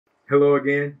Hello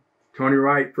again. Tony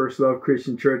Wright, First Love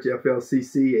Christian Church,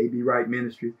 FLCC, A.B. Wright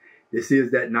Ministries. This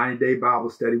is that 90-day Bible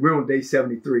study. We're on day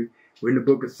 73. We're in the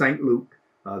book of St. Luke,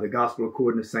 the Gospel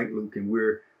according to St. Luke, and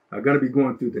we're going to be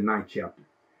going through the 9th chapter.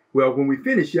 Well, when we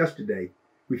finished yesterday,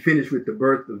 we finished with the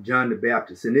birth of John the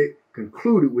Baptist, and it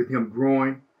concluded with him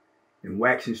growing and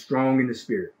waxing strong in the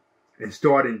Spirit. And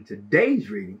starting today's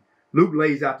reading, Luke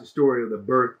lays out the story of the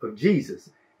birth of Jesus,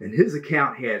 and his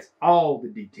account has all the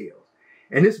details.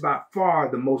 And it's by far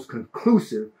the most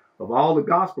conclusive of all the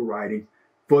gospel writings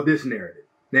for this narrative.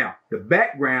 Now, the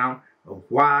background of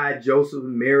why Joseph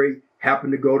and Mary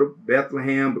happened to go to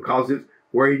Bethlehem because it's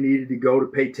where he needed to go to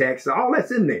pay taxes, all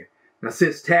that's in there. Now,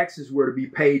 since taxes were to be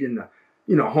paid in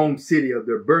the home city of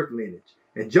their birth lineage.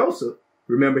 And Joseph,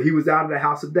 remember, he was out of the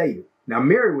house of David. Now,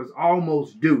 Mary was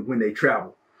almost due when they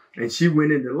traveled, and she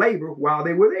went into labor while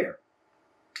they were there.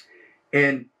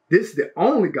 And this is the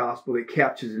only gospel that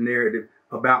captures the narrative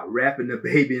about wrapping the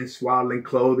baby in swaddling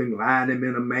clothing, lying him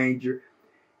in a manger.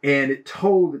 And it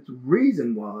told that the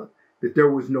reason was that there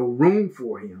was no room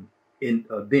for him in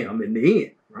them in the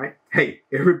end, right? Hey,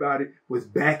 everybody was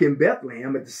back in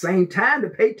Bethlehem at the same time to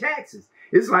pay taxes.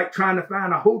 It's like trying to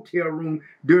find a hotel room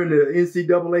during the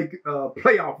NCAA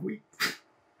playoff week.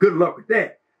 Good luck with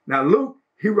that. Now, Luke,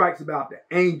 he writes about the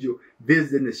angel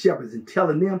visiting the shepherds and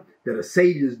telling them that a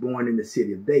Savior is born in the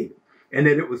city of David, and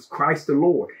that it was Christ the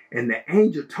Lord. And the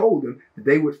angel told them that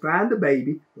they would find the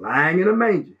baby lying in a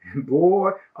manger. And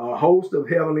boy, a host of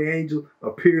heavenly angels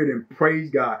appeared and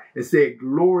praised God and said,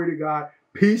 "Glory to God,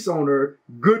 peace on earth,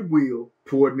 goodwill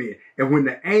toward men." And when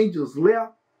the angels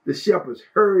left, the shepherds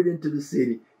hurried into the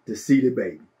city to see the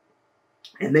baby.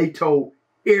 And they told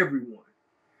everyone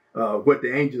what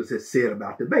the angels had said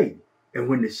about the baby. And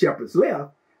when the shepherds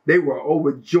left, they were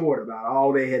overjoyed about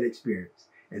all they had experienced.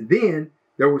 And then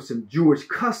there were some Jewish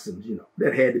customs,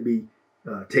 that had to be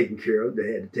taken care of, that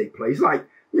had to take place. Like,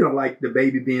 like the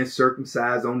baby being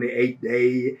circumcised on the 8th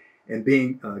day and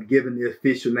being given the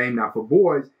official name. Now, for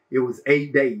boys, it was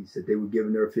 8 days that they were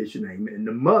given their official name. And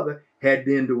the mother had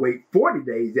then to wait 40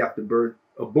 days after birth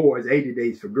of boys, 80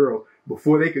 days for girls,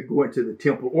 before they could go into the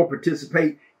temple or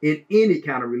participate in any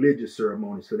kind of religious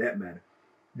ceremonies for that matter.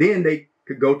 Then they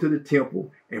could go to the temple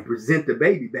and present the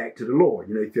baby back to the Lord.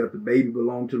 They felt the baby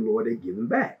belonged to the Lord, they'd give him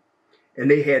back.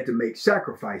 And they had to make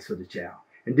sacrifice for the child.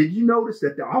 And did you notice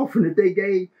that the offering that they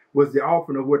gave was the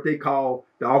offering of what they call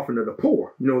the offering of the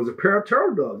poor? It was a pair of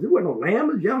turtle doves. It wasn't no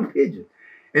lamb, it was young pigeon.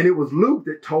 And it was Luke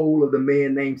that told of the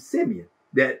man named Simeon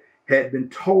that had been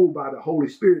told by the Holy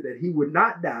Spirit that he would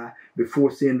not die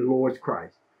before seeing the Lord's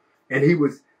Christ. And he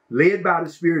was led by the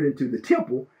Spirit into the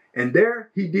temple, and there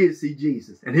he did see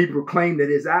Jesus. And he proclaimed that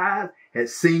his eyes had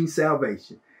seen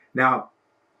salvation. Now,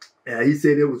 he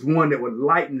said it was one that would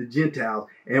lighten the Gentiles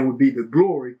and would be the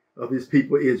glory of his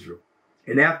people Israel.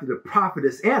 And after the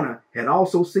prophetess Anna had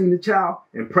also seen the child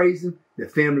and praised him, the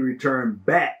family returned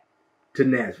back to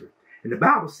Nazareth. And the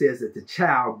Bible says that the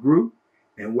child grew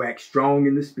and waxed strong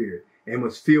in the Spirit and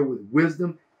was filled with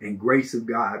wisdom, and grace of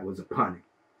God was upon him.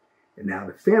 And now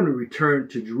the family returned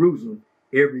to Jerusalem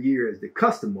every year as the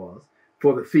custom was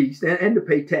for the feast and to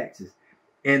pay taxes.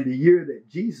 And the year that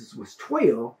Jesus was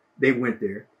 12, they went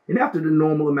there. And after the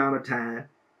normal amount of time,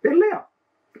 they left.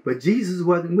 But Jesus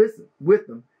wasn't with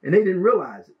them, and they didn't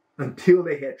realize it until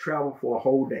they had traveled for a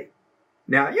whole day.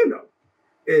 Now,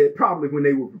 probably when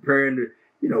they were preparing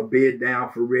to, bed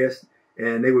down for rest,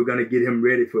 and they were going to get him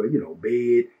ready for,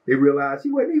 bed, they realized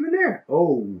he wasn't even there.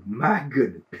 Oh, my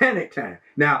goodness, panic time.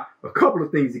 Now, a couple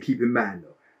of things to keep in mind,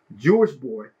 though. Jewish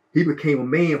boy, he became a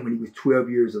man when he was 12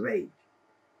 years of age.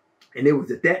 And it was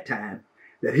at that time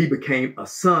that he became a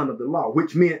son of the law,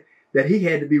 which meant that he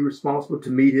had to be responsible to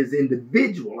meet his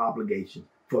individual obligations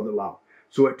for the law.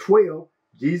 So at 12,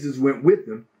 Jesus went with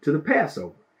them to the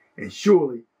Passover. And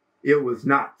surely it was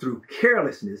not through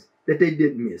carelessness that they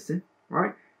didn't miss him,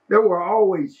 right? There were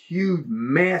always huge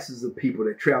masses of people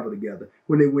that traveled together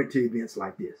when they went to events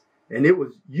like this. And it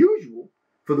was usual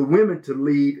for the women to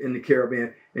leave in the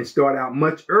caravan and start out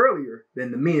much earlier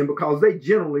than the men because they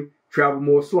generally travel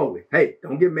more slowly. Hey,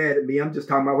 don't get mad at me. I'm just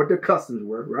talking about what their customs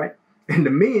were, right? And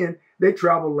the men, they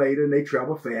travel later and they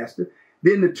travel faster.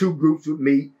 Then the two groups would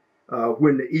meet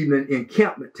when the evening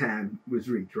encampment time was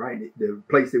reached, right? The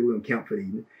place they would encamp for the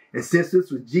evening. And since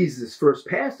this was Jesus' first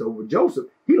Passover, Joseph,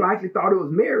 he likely thought it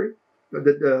was Mary, that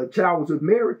the child was with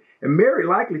Mary. And Mary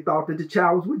likely thought that the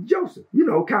child was with Joseph.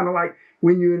 Kind of like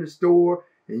when you're in the store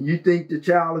and you think the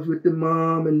child is with the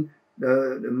mom and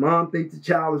the mom thinks the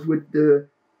child is with the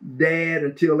dad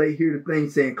until they hear the thing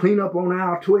saying, "Clean up on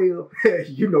aisle 12.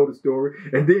 You know the story.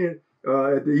 And then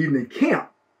at the evening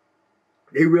camp,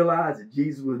 they realized that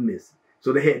Jesus was missing.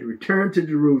 So they had to return to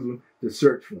Jerusalem to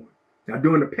search for him. Now,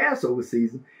 during the Passover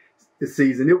season,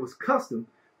 it was custom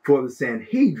for the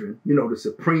Sanhedrin, the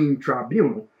supreme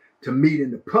tribunal, to meet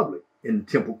in the public in the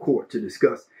temple court to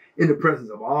discuss in the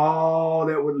presence of all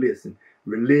that would listen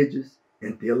religious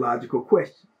and theological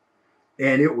questions.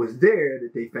 And it was there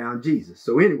that they found Jesus.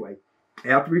 So anyway,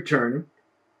 after returning,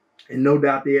 and no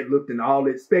doubt they had looked in all the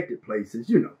expected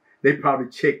places, they probably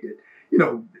checked it,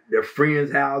 their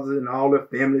friends' houses and all their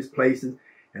families' places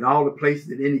and all the places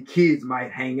that any kids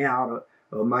might hang out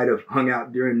or might have hung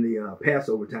out during the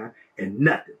Passover time, and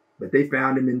nothing. But they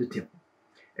found him in the temple.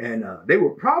 And they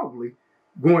were probably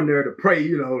going there to pray,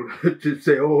 to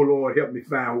say, oh, Lord, help me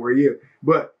find where he is.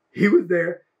 But he was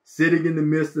there sitting in the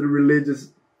midst of the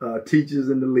religious teachers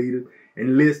and the leaders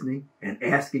and listening and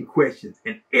asking questions.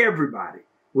 And everybody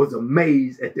was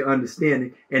amazed at the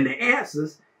understanding and the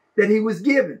answers that he was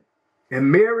giving.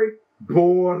 And Mary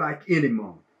bore like any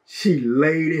mom. She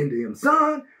laid into him.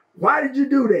 Son, why did you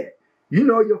do that?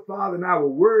 Your father and I were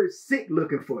worried sick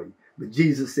looking for you. But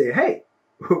Jesus said, hey,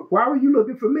 why were you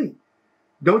looking for me?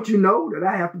 Don't you know that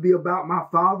I have to be about my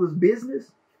father's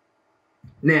business?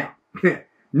 Now,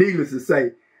 needless to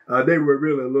say, they were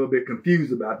really a little bit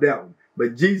confused about that one.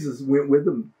 But Jesus went with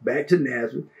them back to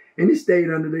Nazareth, and he stayed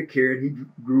under their care, and he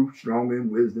grew stronger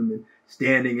in wisdom and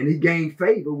standing, and he gained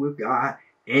favor with God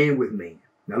and with man.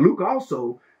 Now, Luke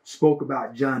also spoke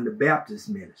about John the Baptist's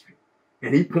ministry,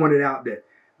 and he pointed out that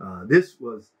this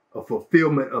was a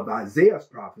fulfillment of Isaiah's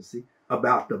prophecy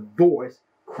about the voice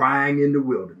crying in the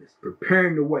wilderness,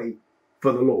 preparing the way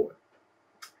for the Lord.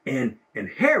 And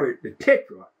Herod the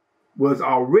Tetrarch was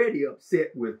already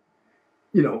upset with,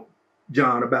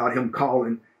 John about him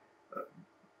calling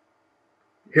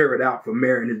Herod out for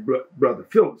marrying his brother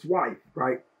Philip's wife,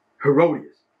 right?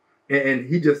 Herodias. And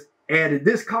he just added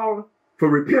this calling for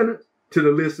repentance to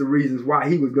the list of reasons why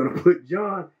he was going to put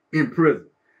John in prison.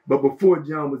 But before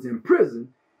John was in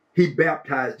prison, he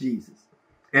baptized Jesus.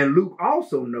 And Luke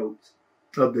also notes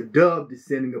of the dove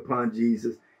descending upon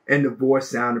Jesus and the voice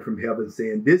sounded from heaven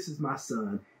saying, this is my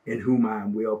son in whom I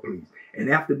am well pleased. And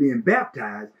after being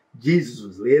baptized, Jesus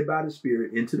was led by the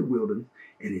Spirit into the wilderness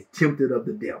and is tempted of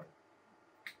the devil.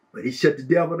 But he shut the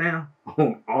devil down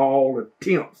on all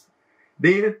attempts.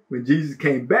 Then when Jesus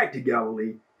came back to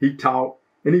Galilee, he taught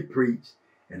and he preached,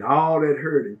 and all that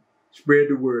heard him spread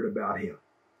the word about him.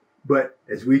 But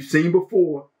as we've seen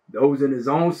before, those in his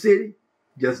own city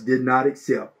just did not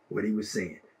accept what he was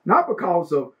saying. Not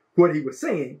because of what he was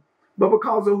saying, but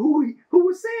because of who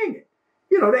was saying it.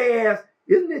 They asked,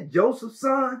 isn't it Joseph's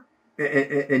son?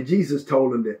 And Jesus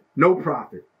told them that no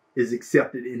prophet is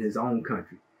accepted in his own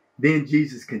country. Then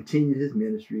Jesus continued his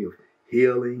ministry of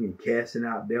healing and casting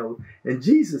out devils. And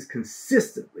Jesus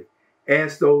consistently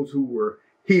asked those who were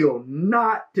healed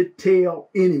not to tell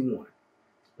anyone.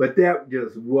 But that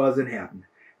just wasn't happening.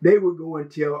 They would go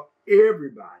and tell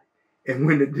everybody. And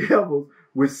when the devils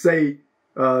would say,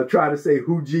 try to say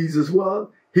who Jesus was,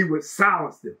 he would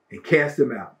silence them and cast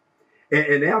them out.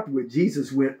 And afterward,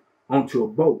 Jesus went onto a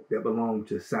boat that belonged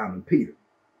to Simon Peter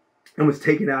and was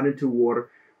taken out into water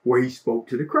where he spoke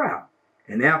to the crowd.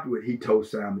 And afterward, he told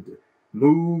Simon to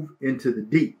move into the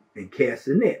deep and cast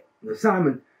the net. Now,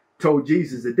 Simon told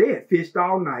Jesus that they had fished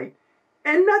all night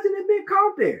and nothing had been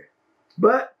caught there.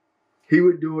 But he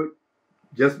would do it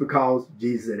just because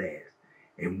Jesus had asked.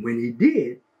 And when he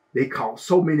did, they caught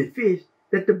so many fish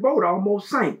that the boat almost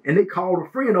sank. And they called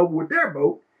a friend over with their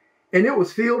boat, and it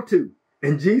was filled too.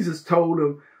 And Jesus told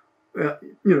them,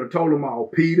 told them all,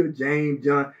 Peter, James,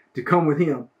 John, to come with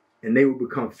him, and they would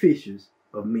become fishers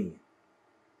of men.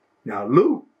 Now,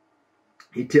 Luke,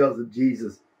 he tells of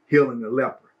Jesus healing a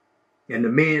leper and the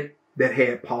man that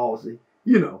had palsy,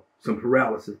 some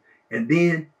paralysis. And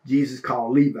then Jesus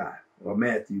called Levi, or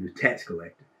Matthew, the tax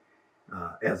collector,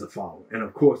 as a follower. And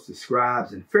of course, the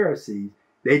scribes and Pharisees,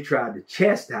 they tried to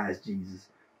chastise Jesus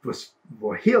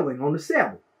for healing on the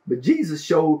Sabbath. But Jesus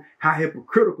showed how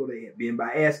hypocritical they had been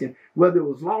by asking whether it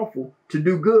was lawful to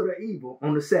do good or evil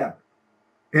on the Sabbath.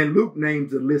 And Luke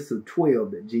names a list of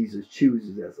 12 that Jesus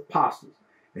chooses as apostles.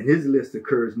 And his list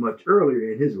occurs much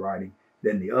earlier in his writing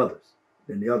than the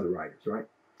other writers, right?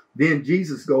 Then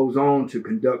Jesus goes on to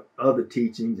conduct other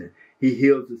teachings, and he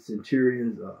heals the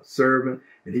centurion's servant,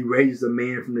 and he raises a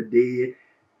man from the dead.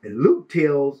 And Luke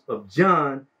tells of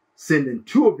John sending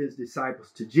 2 of his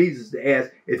disciples to Jesus to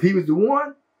ask if he was the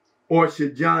one, or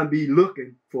should John be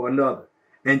looking for another?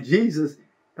 And Jesus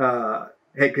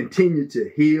had continued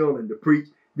to heal and to preach.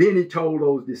 Then he told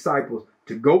those disciples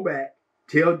to go back,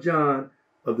 tell John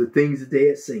of the things that they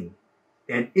had seen.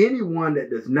 And anyone that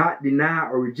does not deny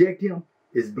or reject him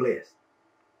is blessed.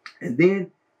 And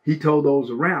then he told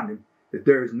those around him that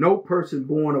there is no person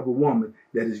born of a woman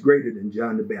that is greater than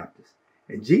John the Baptist.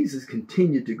 And Jesus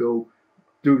continued to go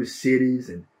through the cities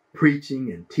and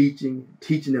preaching and teaching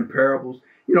in parables,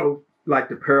 you know, like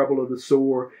the parable of the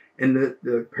sower and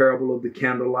the parable of the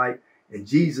candlelight. And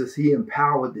Jesus, he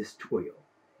empowered this 12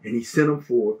 and he sent them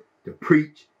forth to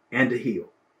preach and to heal.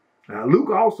 Luke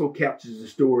also captures the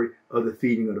story of the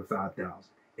feeding of the 5,000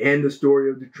 and the story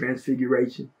of the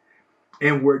transfiguration,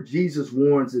 and where Jesus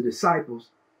warns the disciples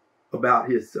about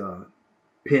his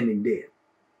pending death.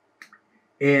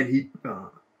 And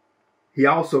he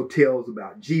also tells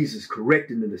about Jesus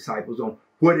correcting the disciples on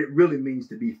what it really means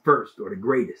to be first or the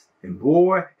greatest. And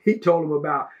boy, he told them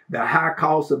about the high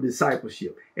cost of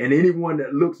discipleship. And anyone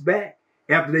that looks back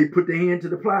after they put their hand to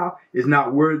the plow is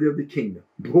not worthy of the kingdom.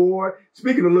 Boy,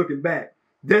 speaking of looking back,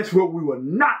 that's what we will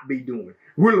not be doing.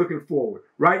 We're looking forward.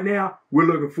 Right now, we're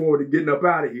looking forward to getting up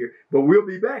out of here. But we'll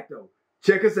be back, though.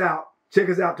 Check us out. Check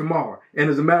us out tomorrow. And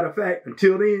as a matter of fact,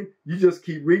 until then, you just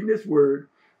keep reading this word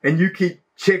and you keep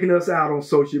checking us out on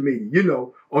social media, you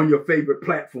know, on your favorite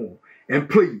platform. And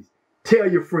please, tell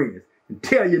your friends and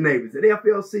tell your neighbors at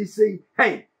FLCC,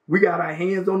 hey, we got our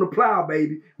hands on the plow,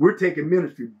 baby. We're taking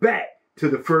ministry back to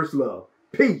the first love.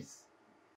 Peace.